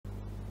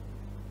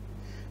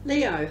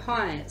Leo,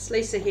 hi, it's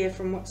Lisa here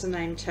from What's Her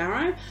Name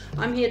Tarot.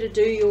 I'm here to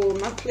do your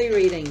monthly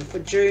reading for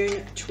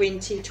June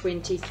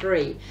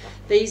 2023.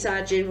 These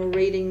are general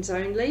readings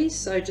only,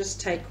 so just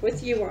take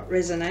with you what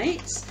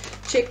resonates.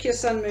 Check your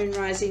Sun, Moon,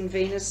 Rising,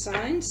 Venus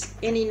signs,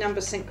 any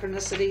number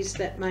synchronicities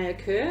that may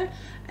occur,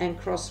 and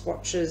cross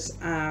watchers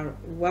are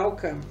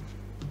welcome.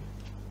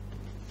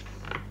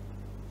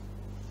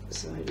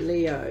 So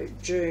Leo,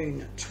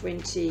 June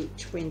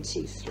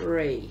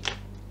 2023.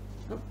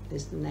 Oh,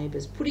 there's the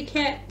neighbour's putty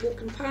cat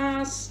walking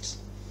past.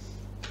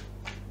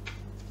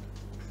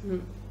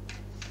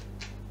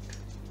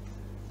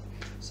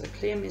 So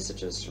clear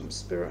messages from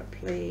Spirit,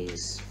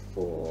 please,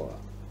 for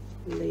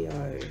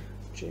Leo,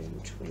 June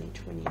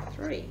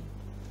 2023.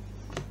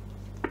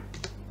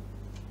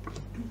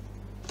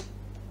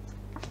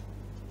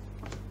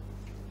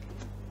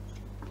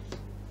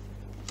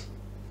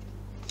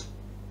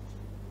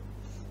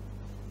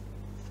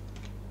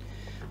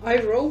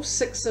 Overall,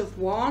 Six of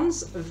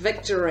Wands,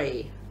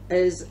 victory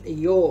is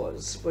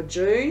yours for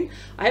June.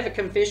 I have a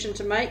confession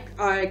to make.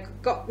 I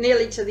got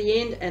nearly to the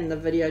end and the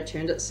video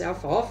turned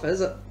itself off,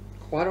 as it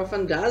quite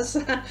often does.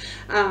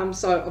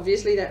 So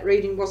obviously that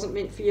reading wasn't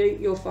meant for you.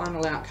 Your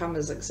final outcome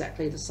is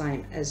exactly the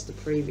same as the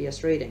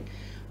previous reading,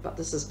 but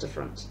this is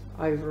different.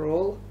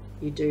 Overall,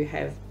 you do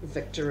have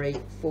victory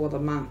for the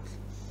month.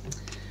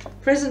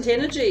 Present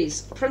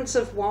energies, Prince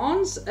of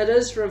Wands, it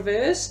is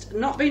reversed.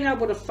 Not being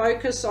able to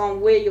focus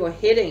on where you're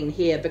heading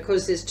here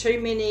because there's too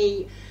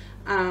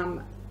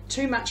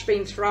much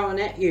being thrown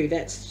at you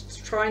that's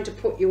trying to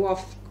put you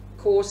off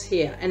course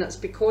here, and it's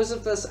because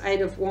of this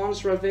Eight of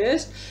Wands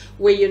reversed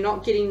where you're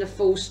not getting the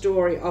full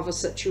story of a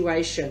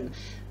situation.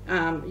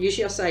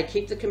 Usually I say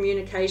keep the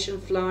communication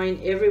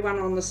flowing, everyone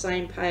on the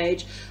same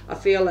page. I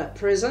feel at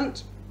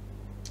present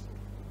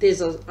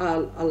there's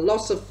a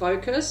loss of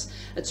focus.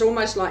 It's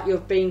almost like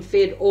you've been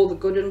fed all the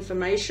good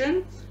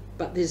information,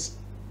 but there's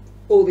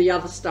all the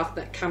other stuff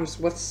that comes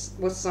with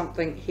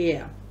something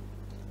here.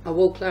 I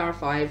will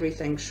clarify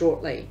everything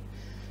shortly.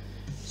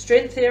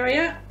 Strength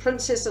area,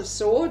 Princess of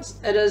Swords,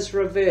 it is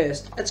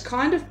reversed. It's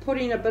kind of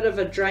putting a bit of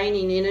a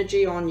draining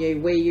energy on you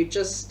where you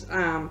just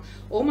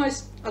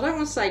almost, I don't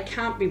want to say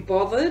can't be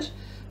bothered,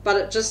 but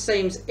it just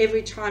seems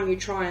every time you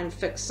try and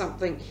fix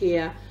something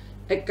here,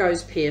 it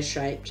goes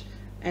pear-shaped.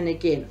 And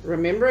again,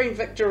 remembering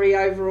victory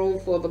overall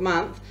for the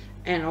month,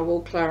 and I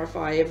will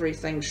clarify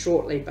everything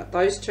shortly, but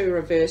those two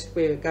reversed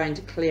we're going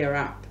to clear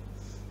up.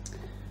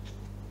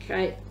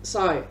 Okay,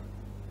 so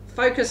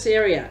focus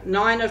area,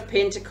 Nine of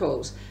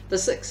Pentacles, the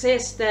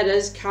success that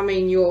is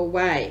coming your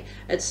way.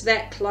 It's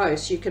that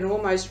close, you can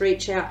almost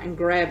reach out and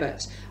grab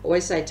it. I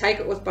always say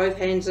take it with both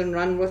hands and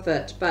run with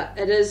it, but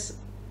it is,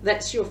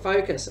 that's your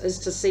focus, is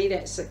to see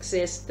that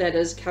success that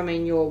is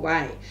coming your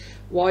way.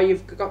 While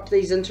you've got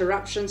these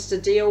interruptions to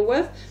deal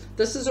with,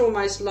 this is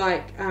almost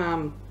like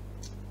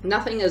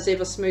nothing is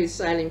ever smooth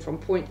sailing from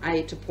point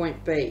A to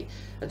point B.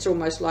 It's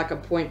almost like a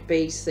point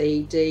B,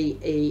 C, D,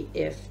 E,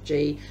 F,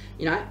 G,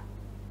 you know,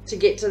 to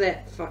get to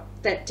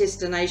that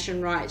destination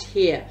right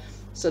here.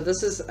 So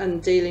this is in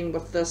dealing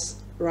with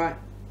this right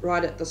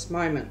at this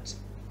moment.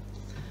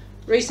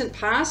 Recent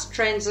past,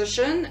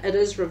 transition, it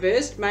is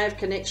reversed, may have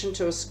connection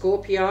to a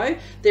Scorpio.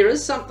 There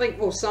is something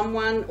or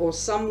someone or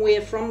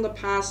somewhere from the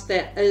past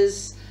that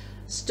is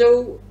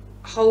still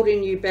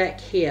holding you back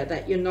here,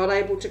 that you're not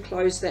able to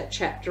close that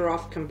chapter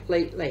off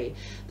completely.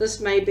 This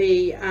may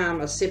be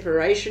a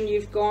separation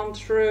you've gone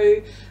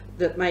through,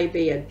 that may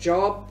be a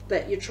job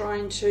that you're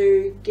trying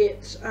to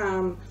get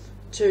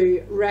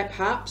to wrap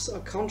up, a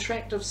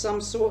contract of some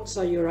sort,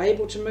 so you're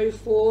able to move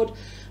forward.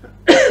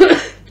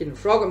 Getting a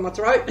frog in my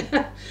throat.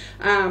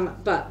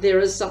 But there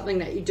is something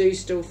that you do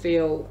still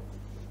feel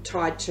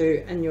tied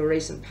to in your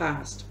recent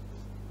past.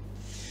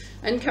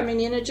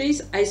 Incoming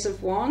energies, Ace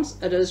of Wands,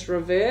 it is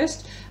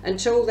reversed.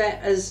 Until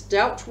that is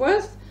dealt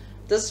with,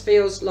 this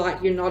feels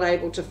like you're not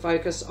able to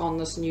focus on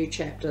this new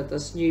chapter,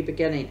 this new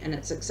beginning, and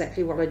it's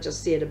exactly what I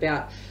just said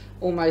about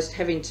almost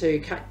having to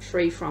cut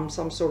free from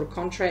some sort of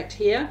contract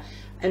here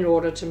in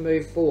order to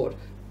move forward.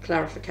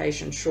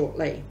 Clarification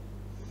shortly.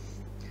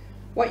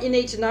 What you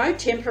need to know,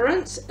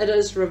 Temperance, it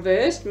is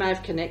reversed, may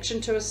have connection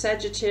to a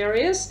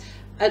Sagittarius.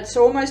 It's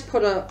almost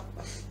put a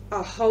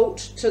halt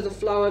to the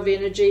flow of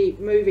energy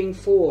moving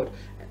forward,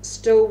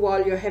 still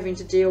while you're having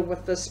to deal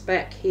with this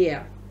back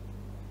here.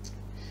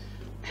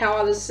 How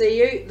others see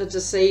you, the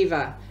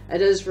Deceiver,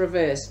 it is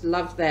reversed,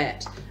 love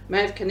that.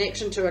 May have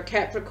connection to a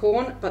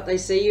Capricorn, but they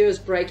see you as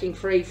breaking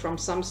free from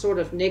some sort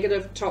of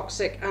negative,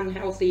 toxic,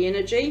 unhealthy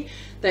energy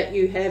that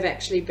you have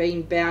actually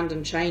been bound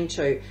and chained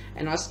to.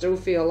 And I still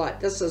feel like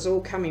this is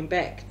all coming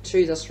back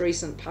to this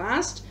recent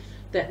past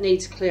that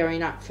needs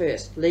clearing up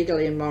first,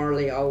 legally and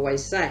morally, I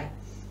always say.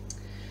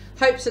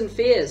 Hopes and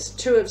fears,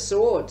 Two of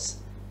Swords,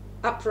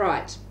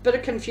 upright. Bit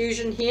of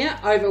confusion here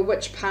over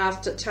which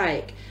path to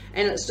take,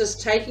 and it's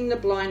just taking the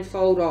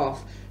blindfold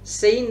off.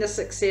 Seeing the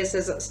success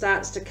as it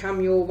starts to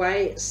come your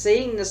way,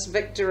 seeing this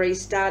victory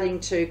starting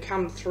to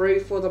come through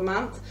for the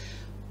month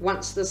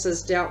once this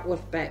is dealt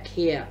with back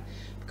here,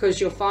 because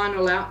your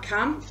final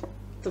outcome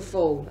the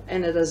Fool,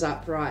 and it is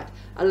upright.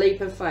 A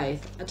leap of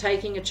faith, a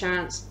taking a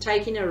chance,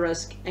 taking a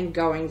risk and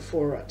going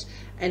for it.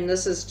 And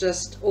this is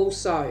just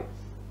also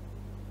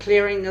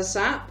clearing this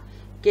up,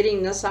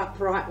 getting this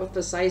upright with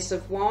this Ace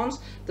of Wands,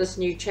 this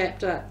new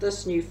chapter,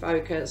 this new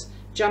focus,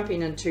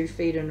 jumping in 2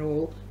 feet and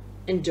all,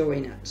 and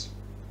doing it.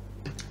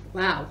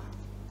 Wow.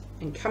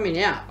 And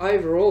coming out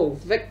overall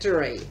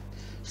victory.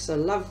 So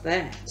love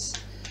that.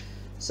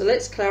 So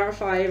let's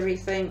clarify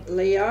everything,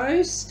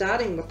 Leo,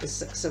 starting with the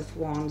 6 of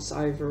Wands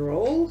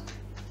overall.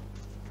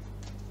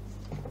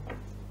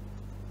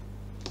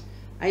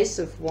 Ace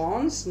of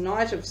Wands,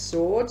 Knight of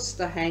Swords,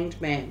 the Hanged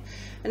Man.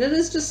 And it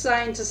is just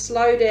saying to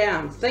slow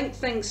down, think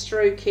things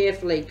through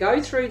carefully,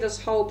 go through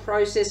this whole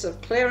process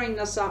of clearing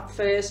this up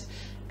first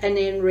and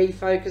then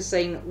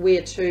refocusing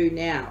where to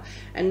now.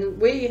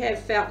 And where you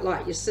have felt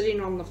like you're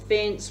sitting on the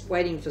fence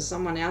waiting for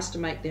someone else to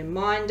make their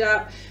mind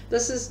up,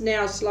 this is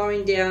now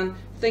slowing down,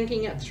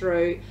 thinking it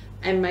through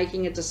and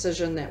making a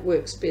decision that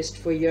works best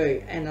for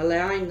you and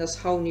allowing this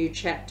whole new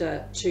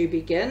chapter to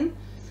begin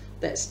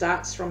that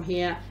starts from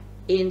here,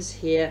 ends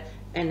here,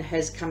 and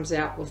comes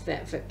out with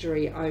that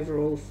victory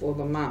overall for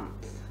the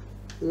month.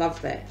 Love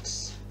that.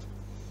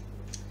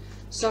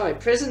 So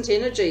present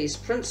energies,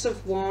 Prince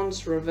of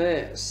Wands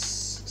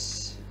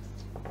reversed,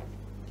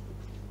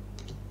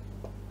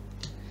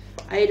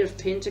 8 of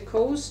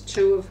Pentacles,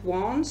 2 of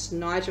Wands,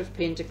 Knight of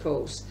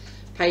Pentacles.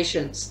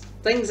 Patience.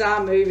 Things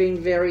are moving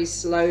very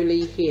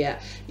slowly here.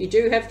 You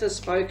do have this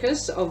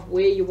focus of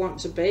where you want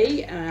to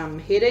be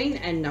heading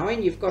and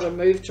knowing you've got to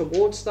move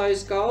towards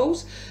those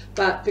goals,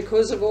 but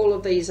because of all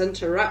of these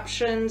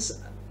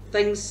interruptions,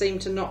 things seem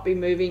to not be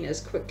moving as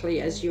quickly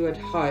as you had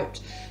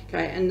hoped.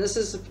 Okay, and this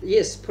is,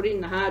 yes,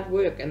 putting the hard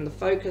work and the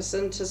focus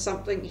into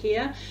something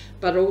here,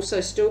 but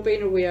also still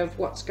being aware of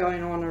what's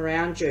going on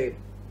around you.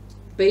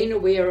 Being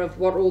aware of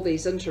what all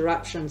these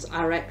interruptions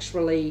are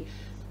actually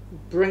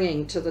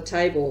bringing to the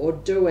table or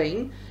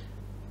doing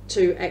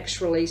to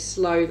actually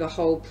slow the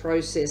whole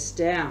process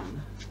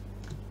down.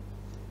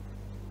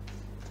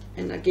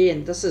 And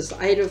again, this is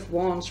 8 of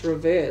Wands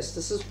reversed.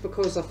 This is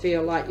because I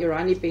feel like you're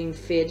only being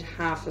fed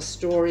half a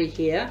story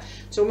here.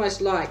 It's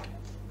almost like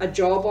a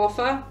job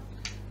offer,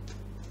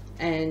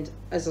 and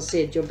as I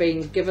said, you're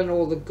being given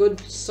all the good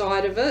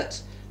side of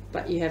it,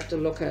 but you have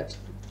to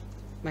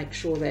make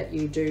sure that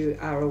you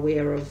are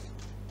aware of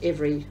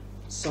every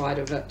side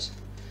of it.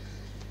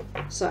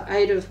 So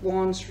 8 of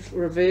Wands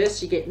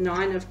reverse, you get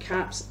 9 of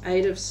Cups,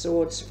 8 of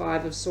Swords,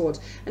 5 of Swords.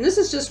 And this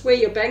is just where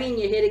you're banging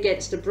your head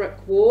against a brick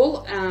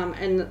wall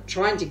and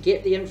trying to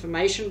get the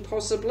information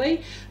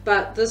possibly.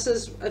 But this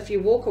is, if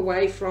you walk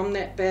away from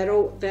that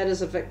battle, that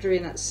is a victory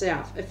in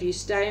itself. If you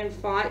stay and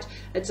fight,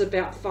 it's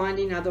about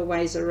finding other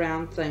ways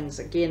around things.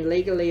 Again,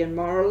 legally and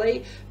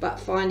morally, but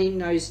finding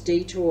those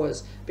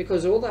detours,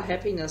 because all the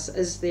happiness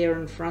is there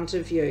in front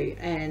of you.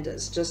 And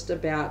it's just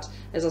about,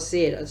 as I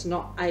said, it's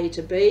not A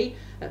to B.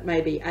 It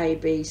may be A,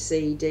 B,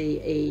 C, D,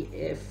 E,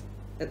 F,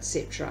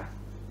 etc.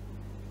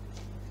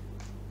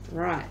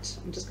 Right,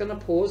 I'm just going to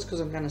pause because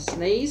I'm going to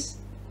sneeze.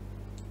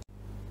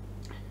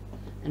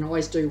 And I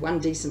always do one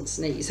decent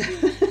sneeze,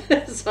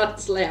 so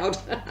it's loud.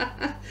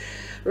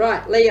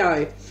 Right,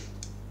 Leo.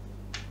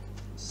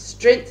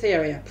 Strength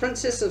area,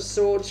 Princess of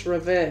Swords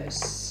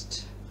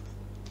reversed.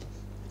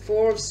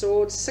 4 of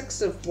Swords,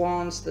 6 of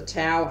Wands, the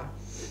Tower.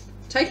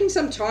 Taking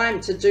some time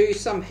to do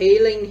some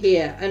healing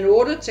here in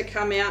order to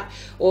come out,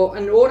 or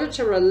in order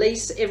to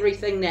release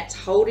everything that's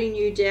holding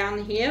you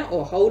down here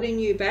or holding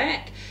you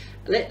back.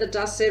 Let the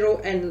dust settle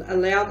and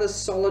allow this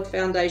solid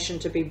foundation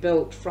to be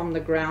built from the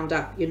ground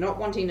up. You're not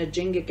wanting a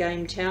Jenga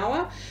game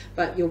tower,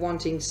 but you're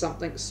wanting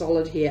something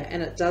solid here.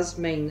 And it does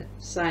mean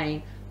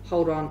saying,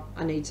 hold on,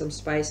 I need some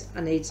space,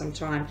 I need some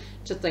time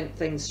to think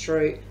things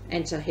through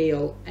and to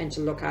heal and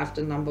to look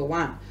after number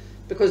one.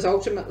 Because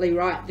ultimately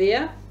right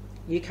there,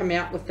 you come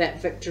out with that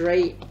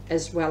victory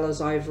as well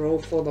as overall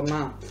for the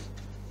month.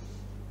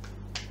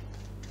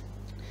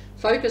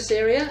 Focus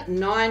area,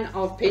 9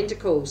 of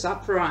Pentacles,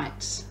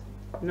 upright.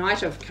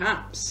 Knight of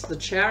Cups, the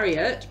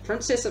Chariot,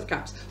 Princess of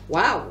Cups.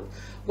 Wow.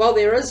 Well,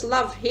 there is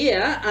love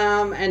here,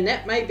 and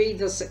that may be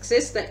the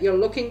success that you're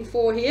looking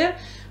for here.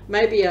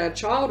 Maybe a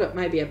child, it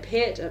may be a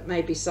pet, it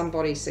may be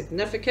somebody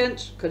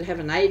significant, could have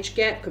an age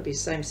gap, could be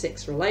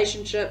same-sex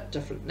relationship,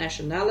 different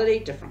nationality,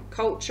 different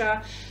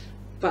culture.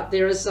 But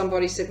there is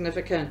somebody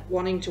significant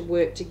wanting to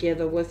work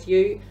together with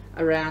you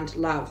around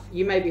love.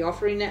 You may be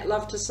offering that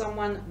love to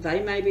someone,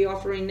 they may be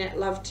offering that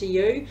love to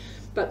you,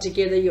 but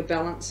together you're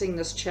balancing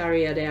this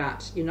chariot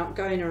out. You're not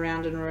going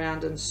around and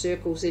around in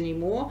circles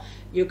anymore.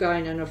 You're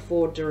going in a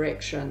forward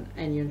direction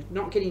and you're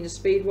not getting the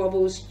speed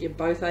wobbles. You're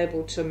both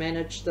able to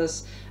manage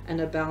this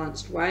in a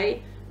balanced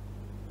way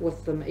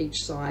with them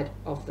each side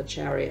of the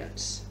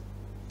chariots.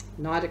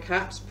 Knight of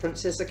Cups,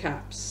 Princess of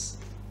Cups.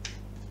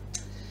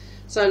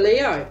 So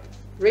Leo,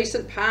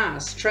 recent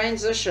past,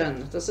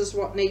 transition. This is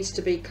what needs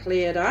to be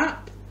cleared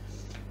up.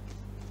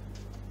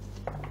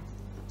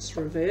 It's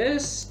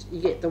reversed.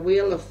 You get the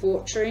Wheel of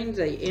Fortune,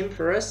 the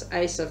Empress,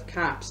 Ace of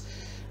Cups.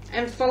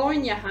 And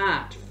following your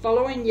heart,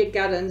 following your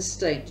gut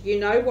instinct. You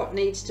know what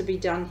needs to be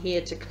done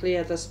here to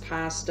clear this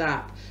past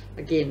up.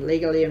 Again,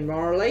 legally and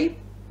morally.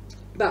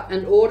 But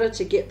in order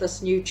to get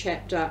this new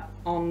chapter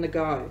on the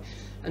go,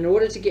 in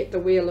order to get the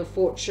Wheel of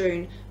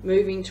Fortune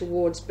moving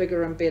towards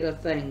bigger and better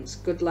things.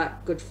 Good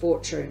luck, good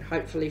fortune,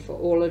 hopefully for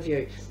all of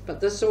you. But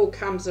this all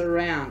comes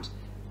around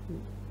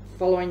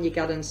following your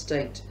gut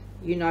instinct.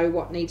 You know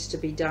what needs to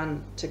be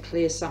done to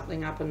clear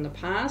something up in the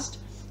past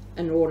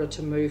in order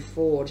to move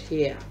forward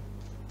here.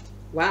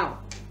 Wow.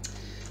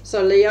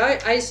 So Leo,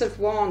 Ace of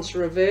Wands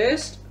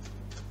reversed,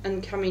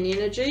 incoming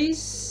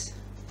energies.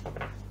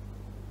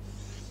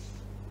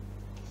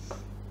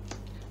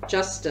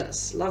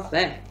 Justice, love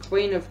that.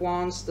 Queen of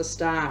Wands, the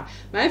Star.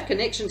 May have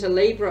connection to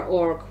Libra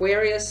or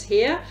Aquarius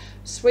here.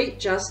 Sweet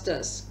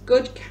justice,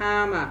 good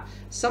karma,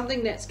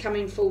 something that's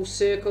coming full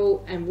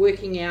circle and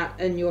working out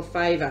in your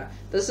favor.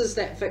 This is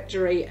that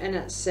victory in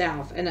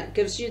itself, and it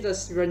gives you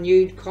this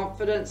renewed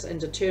confidence and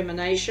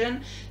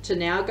determination to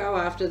now go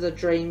after the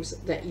dreams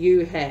that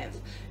you have.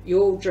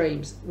 Your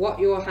dreams, what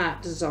your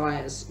heart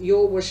desires,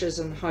 your wishes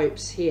and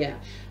hopes here.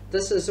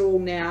 This is all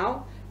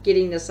now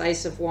getting this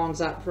Ace of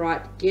Wands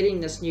upright,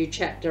 getting this new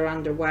chapter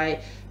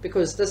underway,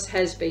 because this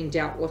has been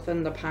dealt with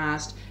in the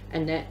past,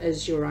 and that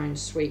is your own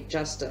sweet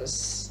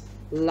justice.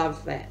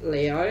 Love that,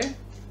 Leo.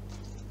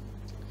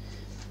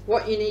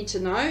 What you need to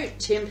know,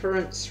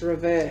 Temperance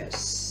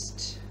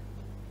reversed.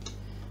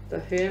 The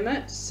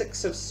Hermit,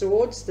 Six of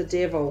Swords, the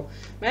Devil.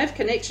 May have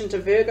connection to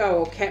Virgo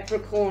or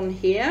Capricorn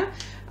here.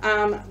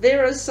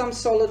 There is some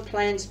solid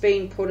plans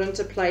being put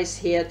into place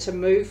here to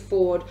move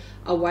forward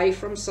away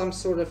from some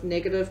sort of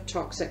negative,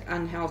 toxic,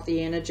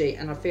 unhealthy energy,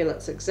 and I feel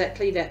it's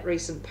exactly that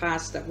recent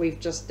past that we've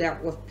just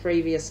dealt with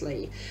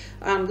previously.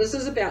 This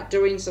is about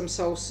doing some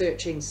soul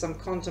searching, some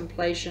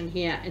contemplation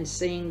here, and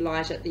seeing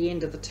light at the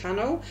end of the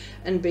tunnel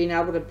and being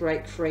able to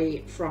break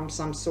free from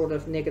some sort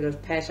of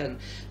negative pattern.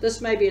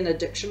 This may be an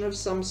addiction of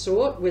some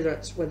sort, whether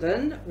it's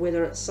within,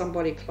 whether it's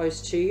somebody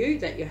close to you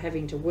that you're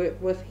having to work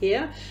with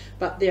here,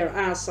 but there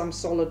are some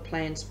solid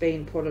plans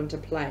being put into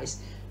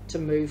place to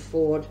move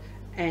forward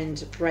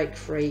and break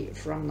free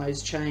from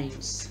those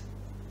chains.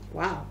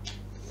 Wow.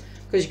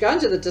 Because you go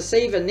into the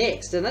Deceiver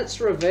next, and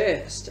it's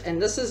reversed,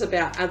 and this is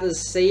about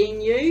others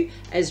seeing you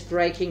as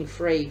breaking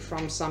free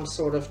from some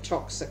sort of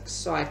toxic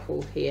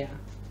cycle here.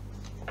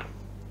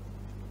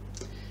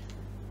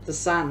 The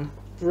Sun,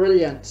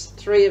 brilliant.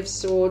 Three of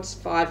Swords,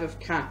 Five of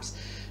Cups.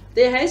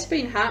 There has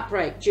been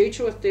heartbreak due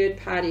to a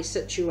third-party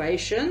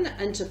situation,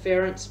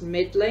 interference,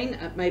 meddling.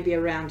 It may be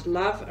around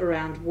love,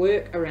 around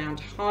work, around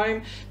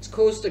home. It's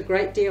caused a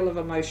great deal of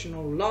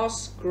emotional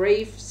loss,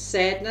 grief,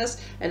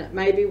 sadness, and it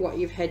may be what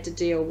you've had to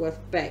deal with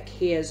back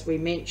here, as we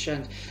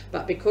mentioned.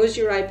 But because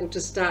you're able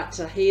to start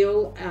to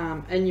heal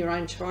in your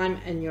own time,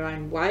 in your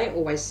own way,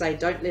 always say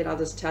don't let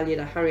others tell you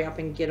to hurry up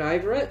and get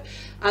over it.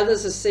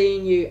 Others are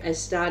seeing you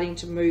as starting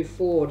to move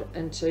forward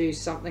into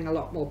something a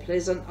lot more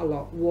pleasant, a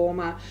lot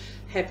warmer,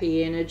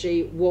 happy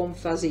energy, warm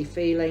fuzzy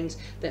feelings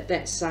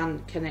that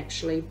sun can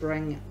actually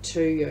bring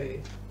to you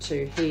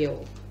to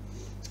heal.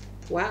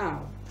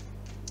 Wow.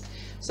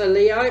 So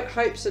Leo,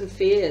 hopes and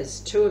fears,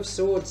 Two of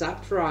Swords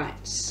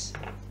upright.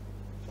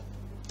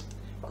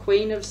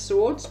 Queen of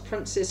Swords,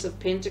 Princess of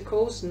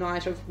Pentacles,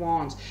 Knight of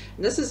Wands.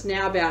 And this is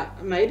now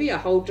about maybe a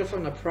whole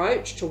different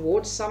approach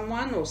towards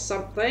someone or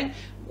something.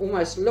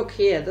 Almost look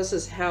here, this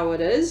is how it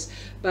is,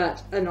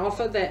 but an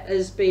offer that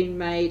is being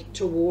made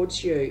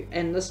towards you,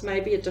 and this may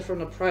be a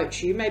different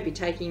approach. You may be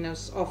taking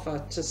this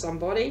offer to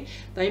somebody,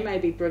 they may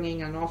be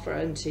bringing an offer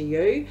into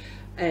you,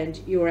 and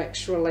you're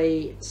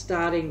actually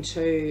starting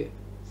to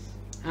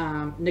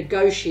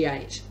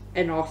negotiate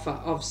an offer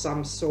of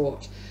some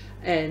sort.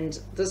 And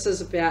this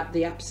is about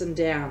the ups and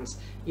downs.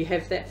 You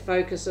have that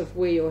focus of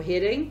where you're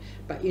heading,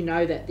 but you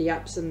know that the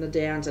ups and the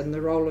downs and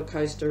the roller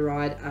coaster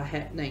ride are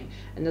happening.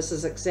 And this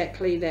is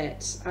exactly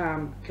that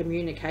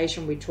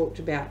communication we talked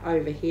about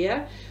over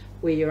here,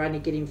 where you're only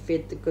getting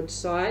fed the good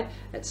side.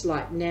 It's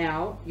like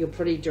now you're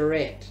pretty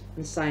direct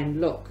and saying,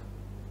 look,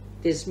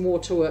 there's more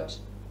to it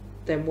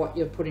than what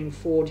you're putting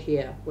forward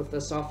here with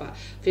this offer.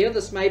 Feel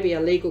this may be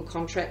a legal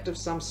contract of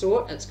some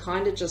sort. It's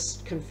kind of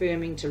just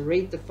confirming to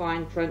read the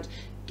fine print,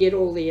 get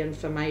all the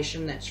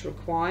information that's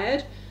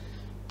required,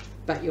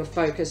 but your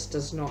focus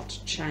does not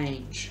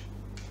change.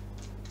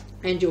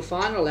 And your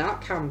final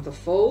outcome, the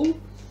Fool,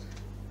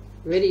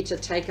 ready to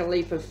take a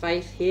leap of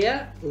faith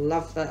here.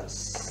 Love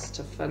this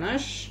to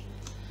finish.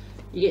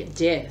 You get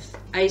Death,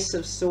 Ace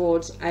of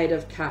Swords, Eight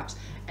of Cups.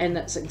 And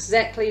that's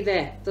exactly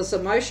that, this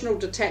emotional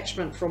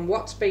detachment from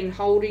what's been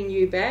holding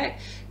you back,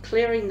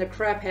 clearing the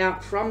crap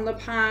out from the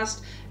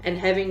past, and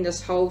having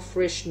this whole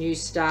fresh new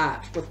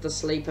start with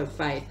this leap of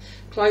faith.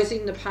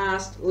 Closing the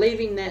past,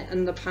 leaving that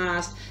in the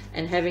past,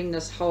 and having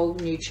this whole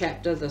new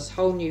chapter, this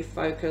whole new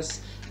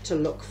focus to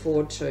look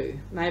forward to.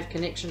 May have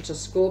connection to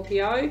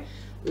Scorpio.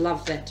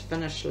 Love that to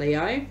finish,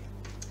 Leo.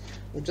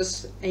 We'll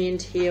just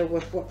end here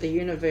with what the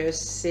universe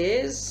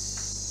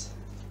says.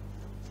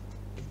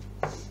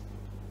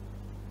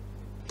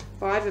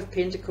 5 of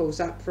Pentacles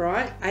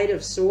upright, 8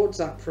 of Swords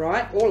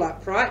upright, all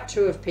upright,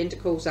 2 of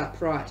Pentacles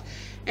upright.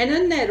 And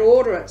in that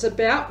order, it's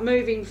about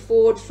moving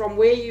forward from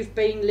where you've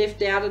been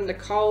left out in the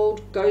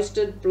cold,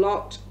 ghosted,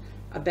 blocked,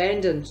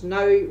 abandoned,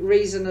 no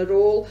reason at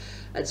all.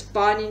 It's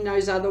finding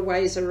those other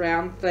ways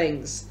around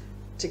things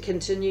to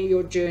continue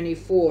your journey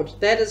forward.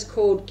 That is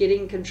called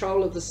getting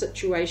control of the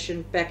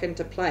situation back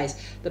into place.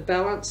 The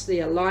balance, the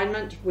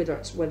alignment, whether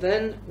it's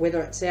within,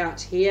 whether it's out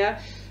here,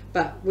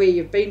 but where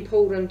you've been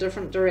pulled in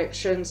different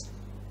directions,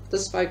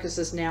 this focus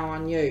is now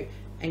on you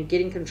and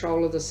getting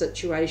control of the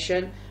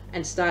situation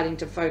and starting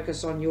to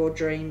focus on your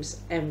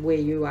dreams and where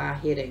you are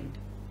heading,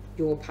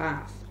 your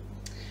path.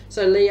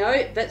 So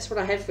Leo, that's what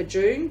I have for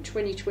June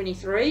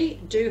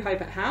 2023. Do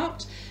hope it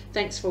helped.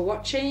 Thanks for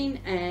watching,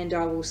 and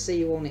I will see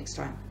you all next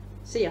time.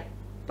 See ya.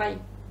 Bye.